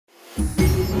So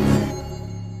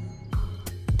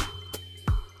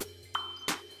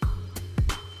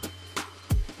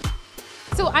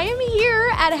I am here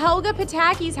at Helga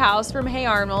Pataki's house from Hey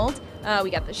Arnold. We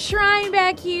got the shrine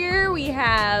back here. We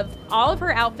have all of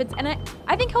her outfits, and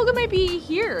I think Helga might be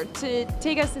here to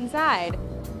take us inside.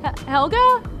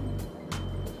 Helga?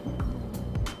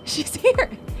 She's here.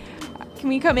 Can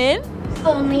we come in?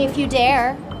 Only if you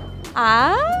dare.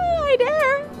 I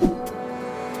dare.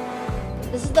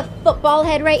 This is the football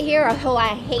head right here. Oh, I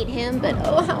hate him, but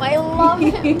oh, how I love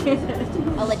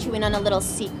him. I'll let you in on a little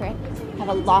secret. I have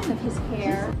a lock of his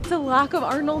hair. It's a lock of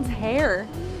Arnold's hair.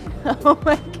 Oh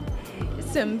my God.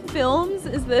 Some films?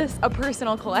 Is this a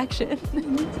personal collection?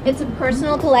 It's a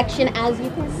personal collection, as you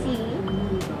can see.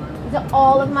 These are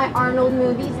all of my Arnold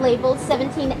movies labeled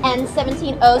 17N,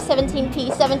 17O,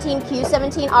 17P, 17Q,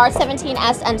 17R,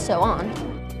 17S, and so on.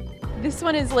 This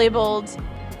one is labeled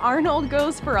Arnold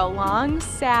Goes for a Long,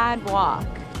 Sad Walk.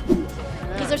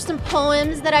 These are some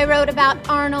poems that I wrote about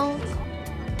Arnold.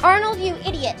 Arnold, you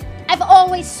idiot. I've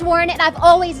always sworn it. I've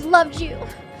always loved you.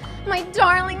 My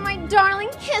darling,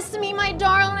 kiss me, my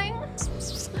darling.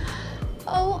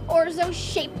 Oh,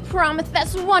 orzo-shaped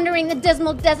Prometheus, wandering the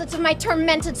dismal deserts of my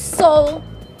tormented soul.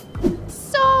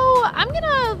 So I'm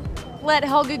gonna let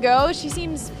Helga go. She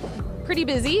seems pretty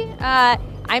busy.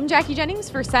 I'm Jackie Jennings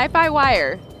for SYFY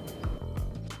WIRE.